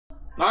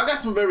I got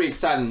some very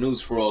exciting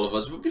news for all of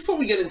us, but before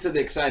we get into the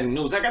exciting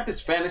news, I got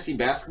this fantasy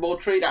basketball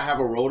trade. I have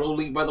a Roto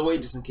League, by the way,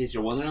 just in case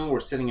you're wondering. We're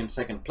sitting in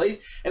second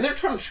place, and they're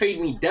trying to trade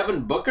me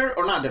Devin Booker,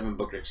 or not Devin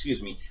Booker,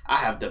 excuse me. I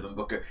have Devin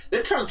Booker.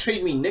 They're trying to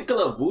trade me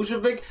Nikola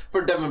Vucevic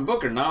for Devin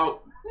Booker.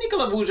 Now,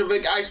 Nikola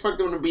Vucevic, I expect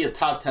him to be a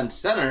top 10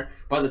 center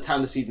by the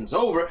time the season's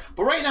over,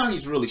 but right now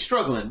he's really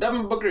struggling.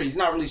 Devin Booker, he's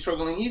not really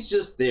struggling. He's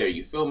just there,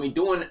 you feel me?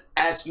 Doing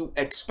as you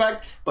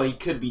expect, but he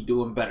could be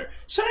doing better.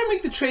 Should I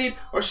make the trade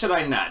or should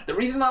I not? The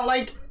reason I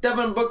like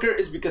Devin Booker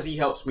is because he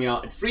helps me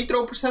out in free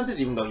throw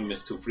percentage, even though he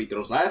missed 2 free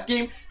throws last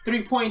game.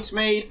 3 points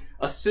made,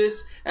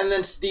 assists, and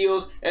then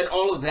steals, and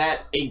all of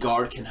that a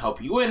guard can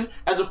help you in,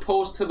 as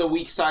opposed to the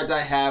weak sides I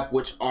have,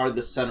 which are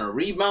the center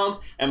rebounds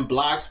and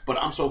blocks, but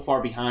I'm so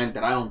far behind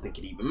that I don't think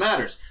it even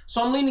matters.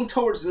 So I'm leaning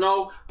towards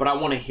no, but I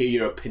want to hear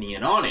your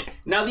opinion on it.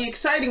 Now, the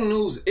exciting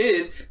news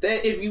is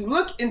that if you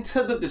look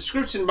into the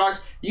description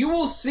box, you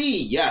will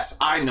see, yes,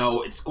 I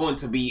know it's going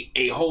to be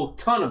a whole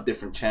ton of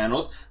different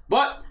channels,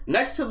 but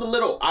next to the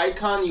little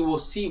icon, you will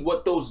see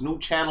what those new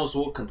channels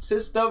will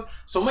consist of.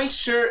 So make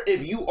sure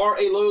if you are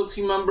a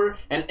loyalty member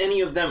and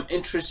any of them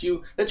interest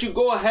you, that you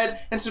go ahead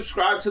and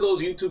subscribe to those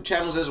YouTube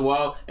channels as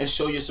well and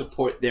show your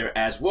support there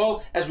as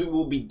well, as we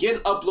will begin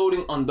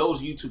uploading on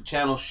those YouTube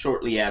channels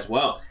shortly as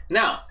well.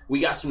 Now, we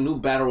got some new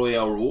Battle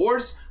Royale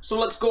rewards, so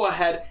let's go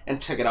ahead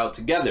and check it out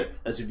together.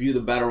 Let's review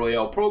the Battle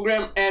Royale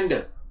program,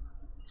 and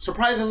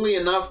surprisingly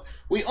enough,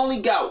 we only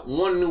got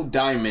 1 new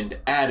diamond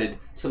added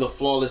to the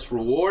flawless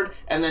reward,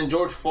 and then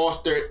George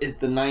Foster is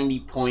the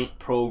 90-point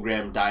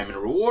program diamond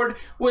reward,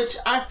 which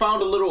I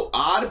found a little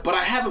odd, but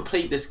I haven't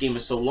played this game in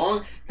so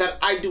long that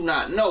I do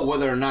not know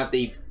whether or not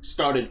they've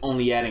started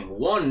only adding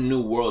 1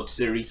 new World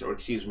Series, or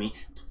excuse me,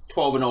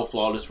 12-0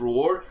 flawless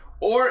reward,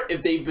 or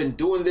if they've been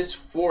doing this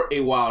for a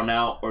while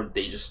now, or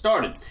they just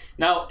started.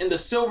 Now, in the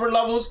silver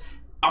levels,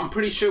 I'm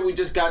pretty sure we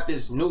just got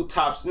this new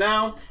tops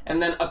now,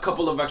 and then a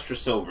couple of extra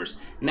silvers.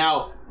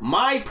 Now,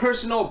 my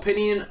personal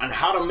opinion on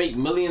how to make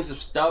millions of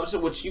stubs,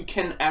 which you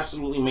can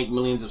absolutely make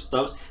millions of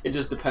stubs, it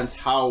just depends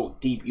how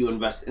deep you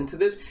invest into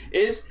this,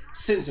 is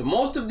since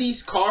most of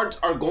these cards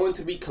are going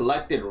to be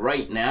collected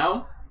right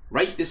now,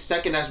 right this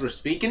second as we're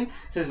speaking,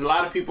 since a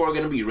lot of people are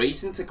going to be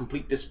racing to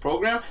complete this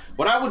program,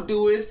 what I would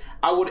do is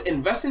I would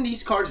invest in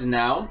these cards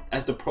now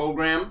as the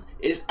program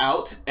is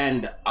out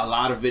and a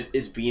lot of it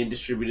is being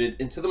distributed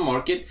into the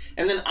market,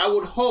 and then I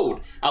would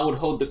hold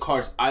the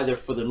cards either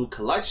for the new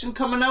collection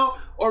coming out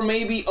or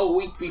maybe a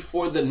week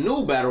before the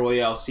new Battle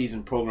Royale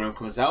season program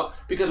comes out,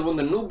 because when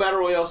the new Battle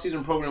Royale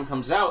season program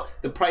comes out,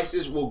 the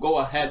prices will go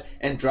ahead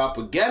and drop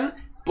again.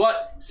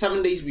 But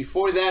 7 days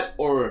before that,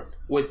 or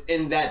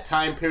within that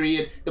time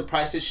period, the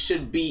prices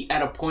should be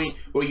at a point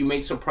where you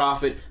make some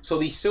profit. So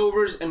these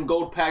silvers and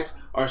gold packs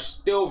are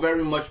still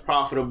very much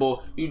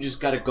profitable. You just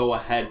got to go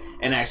ahead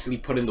and actually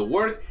put in the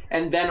work.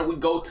 And then we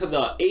go to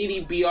the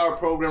 80 BR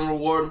program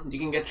reward. You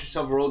can get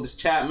yourself a Aroldis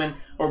Chapman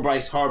or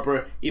Bryce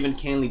Harper, even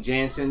Kenley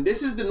Jansen.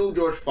 This is the new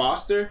George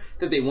Foster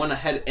that they went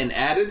ahead and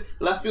added.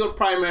 Left field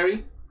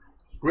primary.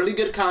 Really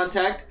good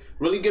contact,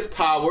 really good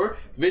power.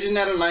 Vision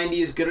at a 90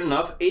 is good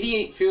enough.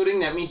 88 fielding,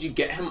 that means you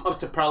get him up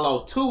to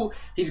parallel 2.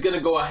 He's going to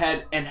go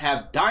ahead and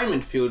have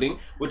diamond fielding,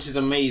 which is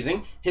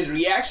amazing. His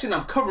reaction,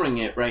 I'm covering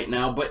it right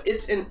now, but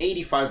it's an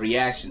 85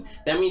 reaction.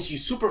 That means you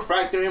super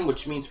fractor him,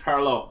 which means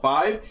parallel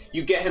 5.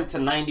 You get him to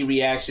 90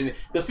 reaction.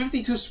 The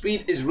 52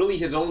 speed is really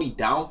his only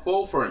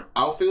downfall for an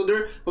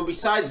outfielder, but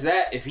besides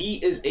that, if he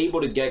is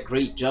able to get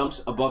great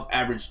jumps, above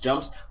average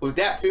jumps, with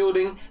that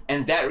fielding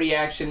and that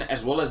reaction,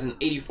 as well as an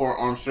 84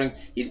 arm strength,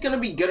 he's going to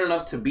be good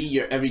enough to be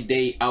your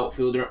everyday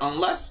outfielder,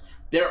 unless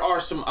there are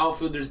some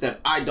outfielders that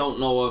I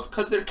don't know of,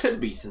 because there could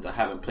be since I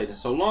haven't played in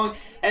so long.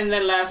 And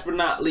then last but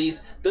not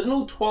least, the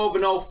new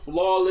 12-0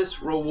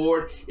 flawless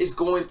reward is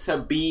going to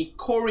be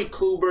Corey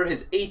Kluber,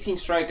 his 18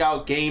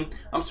 strikeout game.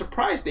 I'm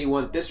surprised they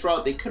went this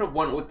route. They could have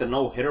went with the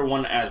no-hitter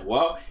one as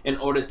well in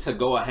order to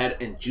go ahead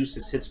and juice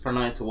his hits per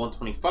 9 to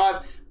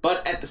 125.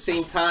 But at the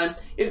same time,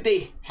 if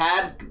they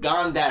had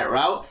gone that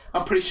route,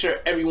 I'm pretty sure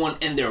everyone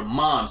and their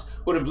moms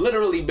would have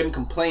literally been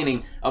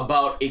complaining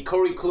about a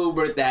Corey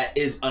Kluber that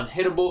is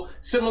unhittable,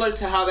 similar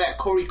to how that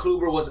Corey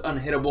Kluber was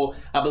unhittable.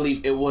 I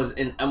believe it was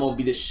in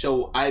MLB The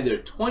Show either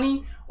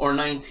 20 or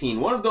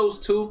 19. One of those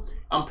two.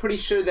 I'm pretty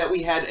sure that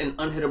we had an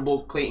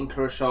unhittable Clayton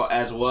Kershaw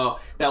as well.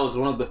 That was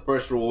one of the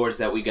first rewards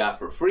that we got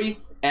for free.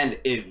 And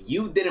if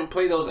you didn't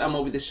play those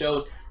MLB The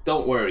Shows,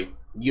 don't worry.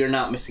 You're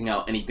not missing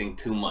out anything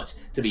too much,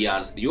 to be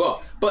honest with you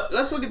all. But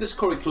let's look at this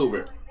Corey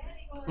Kluber.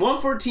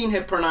 114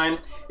 hit per 9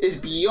 is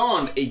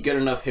beyond a good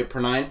enough hit per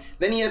 9.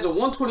 Then he has a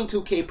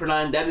 122 K per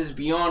 9. That is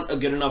beyond a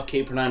good enough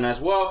K per 9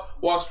 as well.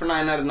 Walks per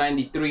 9 out of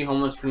 93.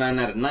 Home runs per 9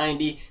 out of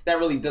 90. That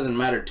really doesn't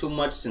matter too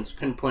much since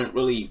pinpoint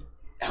really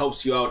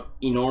helps you out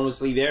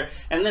enormously there.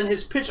 And then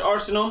his pitch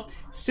arsenal: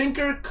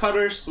 sinker,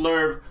 cutter,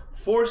 slurve,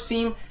 four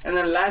seam, and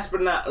then last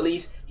but not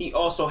least, he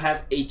also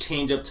has a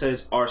changeup to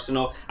his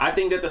arsenal. I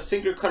think that the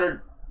sinker,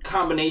 cutter,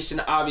 combination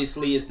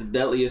obviously is the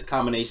deadliest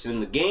combination in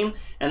the game,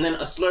 and then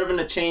a slurve and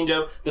a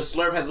changeup. The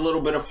slurve has a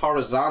little bit of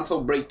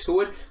horizontal break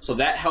to it, so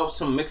that helps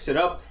him mix it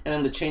up, and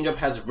then the changeup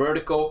has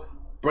vertical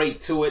break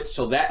to it,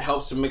 so that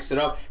helps him mix it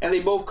up, and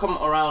they both come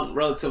around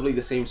relatively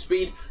the same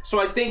speed.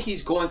 So I think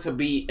he's going to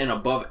be an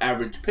above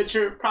average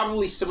pitcher,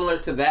 probably similar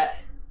to that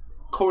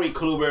Corey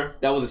Kluber.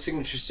 That was a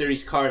signature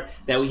series card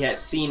that we had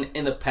seen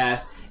in the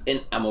past in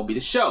MLB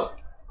The Show.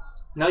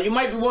 Now you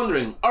might be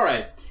wondering, all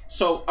right,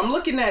 so I'm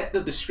looking at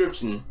the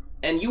description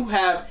and you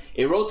have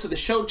a Road to the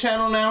Show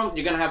channel now,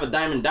 you're gonna have a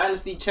Diamond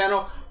Dynasty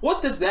channel.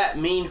 What does that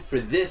mean for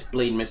this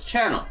Bhlademyst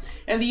channel?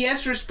 And the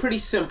answer is pretty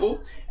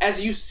simple.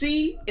 As you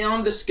see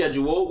on the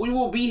schedule, we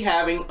will be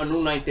having a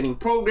new 9th inning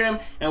program,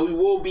 and we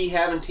will be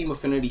having Team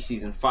Affinity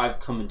Season 5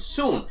 coming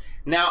soon.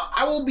 Now,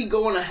 I will be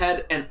going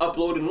ahead and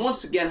uploading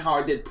once again how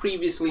I did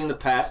previously in the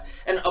past,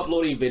 and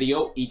upload a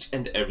video each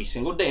and every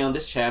single day on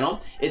this channel.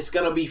 It's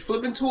gonna be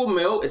flipping to a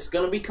mill. It's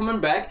gonna be coming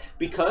back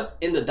because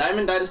in the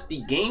Diamond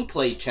Dynasty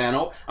gameplay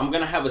channel, I'm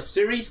gonna have a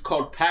series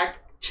called Pack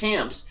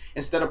Champs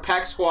instead of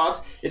Pack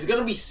Squads. It's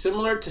gonna be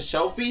similar to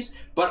Shelfies,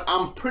 but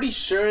I'm pretty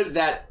sure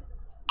that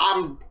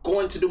I'm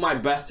going to do my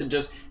best to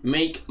just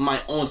make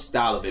my own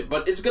style of it,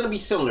 but it's going to be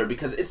similar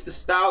because it's the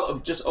style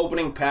of just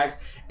opening packs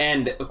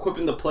and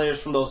equipping the players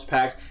from those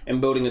packs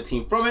and building a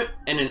team from it.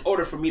 And in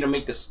order for me to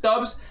make the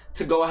stubs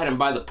to go ahead and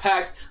buy the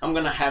packs, I'm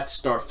going to have to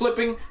start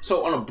flipping.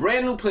 So on a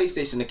brand new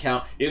PlayStation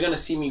account, you're going to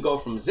see me go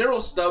from 0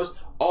 stubs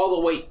all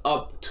the way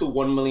up to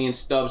 1 million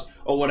stubs,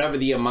 or whatever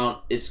the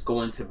amount is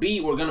going to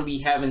be. We're going to be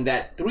having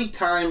that 3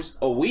 times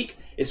a week.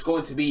 It's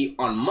going to be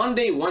on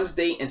Monday,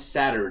 Wednesday, and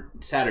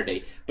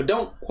Saturday. But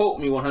don't quote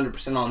me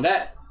 100% on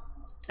that.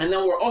 And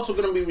then we're also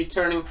going to be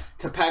returning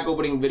to pack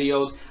opening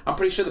videos. I'm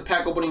pretty sure the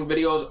pack opening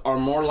videos are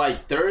more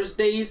like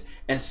Thursdays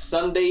and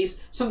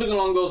Sundays, something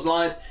along those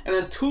lines. And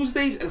then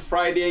Tuesdays and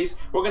Fridays,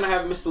 we're going to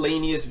have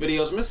miscellaneous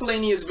videos.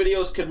 Miscellaneous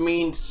videos could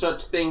mean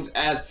such things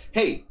as,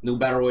 hey, new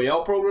Battle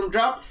Royale program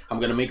dropped. I'm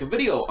going to make a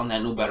video on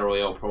that new Battle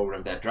Royale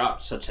program that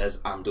dropped, such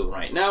as I'm doing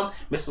right now.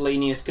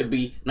 Miscellaneous could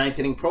be 9th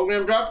inning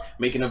program drop,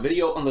 making a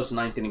video on those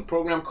 9th inning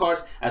program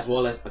cards, as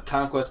well as a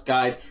conquest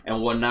guide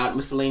and whatnot.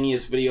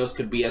 Miscellaneous videos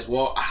could be as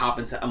well, I hop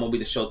into MLB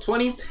The Show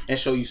 20 and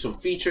show you some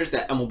features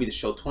that MLB The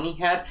Show 20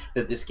 had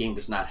that this game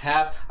does not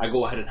have. I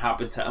go ahead and hop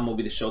into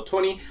MLB The Show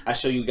 20. I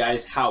show you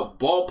guys how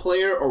Ball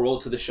Player or Road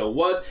to the Show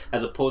was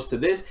as opposed to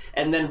this,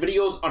 and then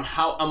videos on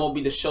how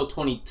MLB The Show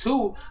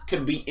 22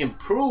 could be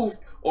improved,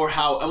 or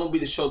how MLB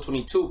The Show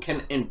 22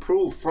 can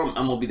improve from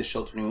MLB The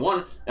Show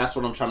 21. That's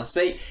what I'm trying to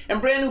say. And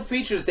brand new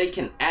features they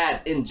can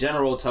add in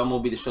general to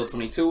MLB The Show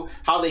 22,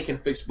 how they can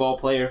fix Ball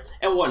Player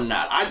and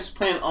whatnot. I just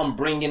plan on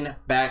bringing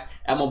back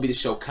MLB The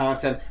Show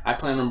content. I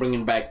plan on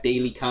bringing back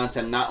daily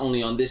content, not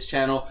only on this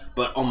channel,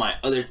 but on my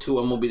other 2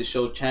 MLB The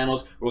Show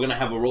channels. We're going to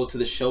have a Road to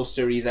the Show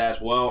series as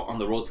well on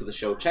the Road to the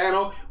Show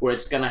channel, where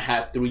it's going to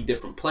have 3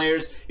 different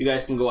players. You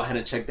guys can go ahead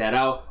and check that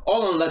out.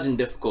 All on Legend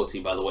difficulty,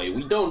 by the way.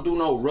 We don't do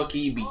no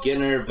rookie,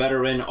 beginner,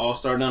 veteran,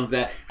 all-star, none of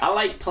that. I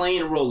like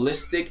playing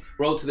realistic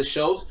Road to the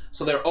Shows,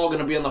 so they're all going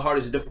to be on the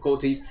hardest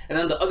difficulties. And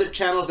then the other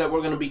channels that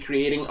we're going to be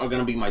creating are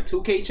going to be my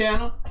 2K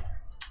channel,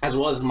 as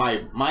well as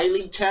my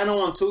League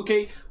channel on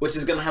 2K, which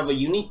is going to have a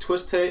unique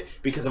twist to it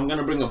because I'm going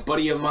to bring a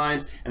buddy of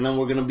mine, and then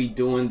we're going to be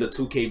doing the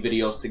 2K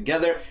videos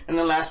together. And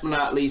then last but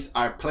not least,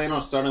 I plan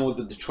on starting with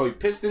the Detroit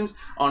Pistons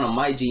on a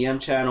My GM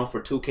channel for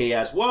 2K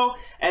as well.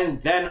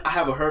 And then I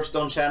have a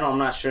Hearthstone channel. I'm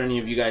not sure any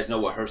of you guys know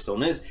what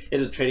Hearthstone is.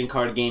 It's a trading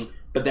card game,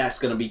 but that's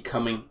going to be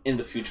coming in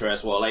the future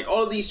as well. Like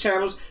all of these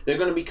channels, they're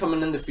going to be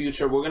coming in the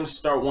future. We're going to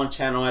start one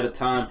channel at a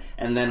time,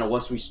 and then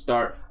once we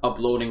start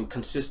uploading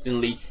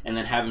consistently and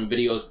then having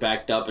videos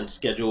backed up and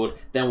scheduled,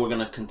 then we're going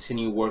to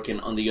continue working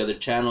on the other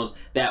channels.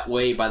 That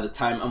way, by the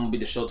time MLB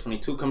The Show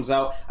 22 comes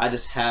out, I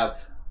just have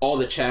all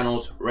the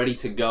channels ready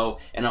to go,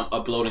 and I'm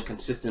uploading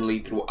consistently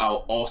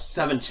throughout all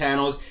 7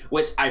 channels,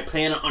 which I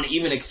plan on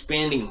even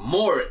expanding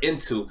more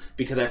into,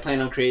 because I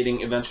plan on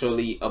creating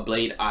eventually a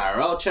Blade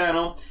IRL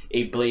channel,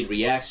 a Blade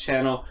Reacts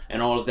channel,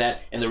 and all of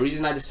that. And the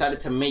reason I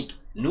decided to make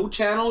new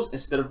channels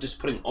instead of just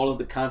putting all of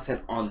the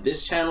content on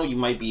this channel, you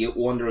might be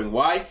wondering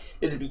why,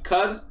 is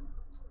because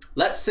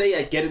let's say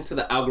I get into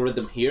the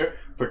algorithm here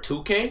for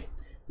 2K,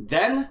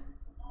 then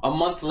a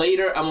month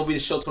later, MLB The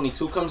Show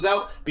 22 comes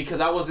out.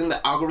 Because I was in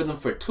the algorithm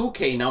for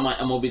 2K, now my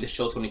MLB The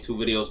Show 22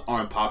 videos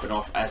aren't popping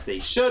off as they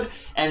should.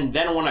 And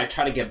then when I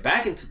try to get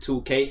back into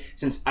 2K,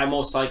 since I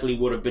most likely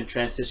would have been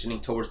transitioning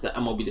towards the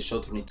MLB The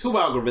Show 22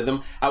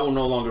 algorithm, I will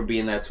no longer be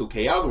in that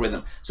 2K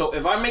algorithm. So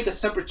if I make a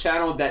separate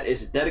channel that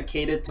is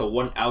dedicated to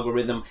one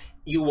algorithm,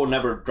 you will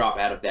never drop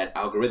out of that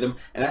algorithm.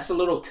 And that's a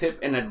little tip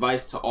and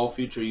advice to all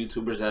future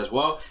YouTubers as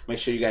well. Make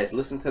sure you guys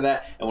listen to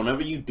that. And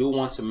whenever you do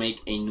want to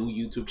make a new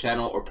YouTube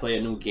channel or play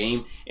a new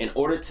game, in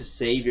order to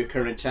save your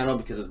current channel,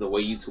 because of the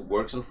way YouTube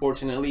works,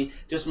 unfortunately,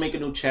 just make a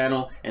new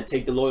channel and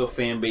take the loyal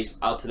fan base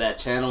out to that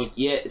channel.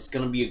 Yeah, it's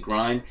going to be a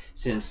grind,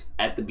 since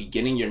at the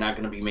beginning you're not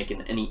going to be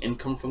making any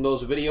income from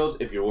those videos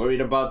if you're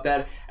worried about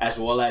that, as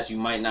well as you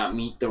might not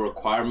meet the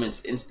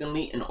requirements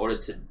instantly in order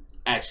to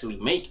actually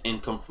make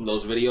income from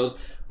those videos.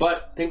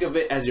 But think of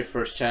it as your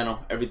first channel.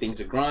 Everything's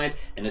a grind,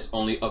 and it's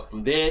only up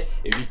from there.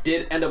 If you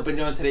did end up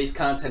enjoying today's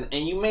content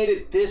and you made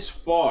it this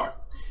far,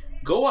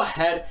 go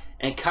ahead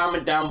and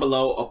comment down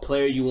below a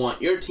player you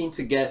want your team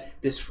to get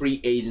this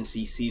free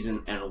agency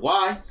season and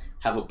why.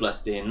 Have a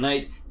blessed day and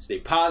night. Stay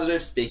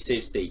positive, stay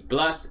safe, stay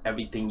blessed.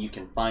 Everything you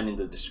can find in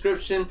the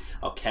description.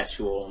 I'll catch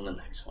you all in the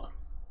next one.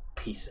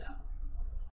 Peace out.